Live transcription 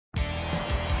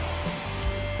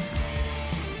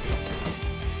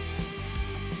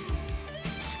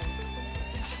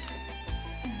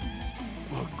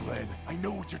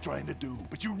know what you're trying to do,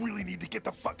 but you really need to get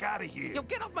the fuck out of here. Yo,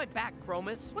 get off my back,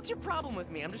 Chromus. What's your problem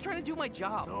with me? I'm just trying to do my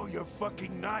job. No, you're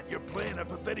fucking not. You're playing a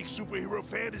pathetic superhero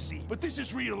fantasy. But this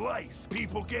is real life.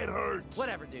 People get hurt.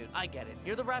 Whatever, dude. I get it.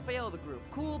 You're the Raphael of the group.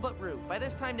 Cool, but rude. By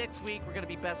this time next week, we're gonna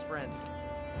be best friends.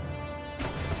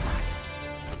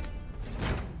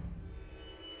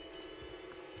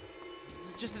 This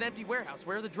is just an empty warehouse.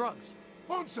 Where are the drugs?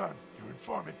 Son, your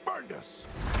informant burned us.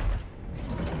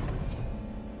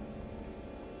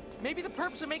 Maybe the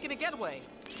perps are making a getaway.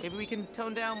 Maybe we can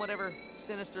tone down whatever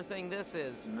sinister thing this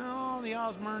is. No, the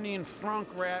Osmernian frunk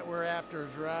rat we're after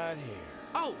is right here.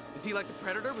 Oh, is he like the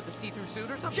Predator with the see-through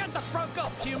suit or something? Shut the frunk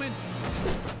up, human!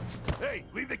 Hey,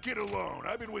 leave the kid alone.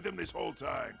 I've been with him this whole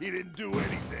time. He didn't do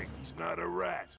anything. He's not a rat.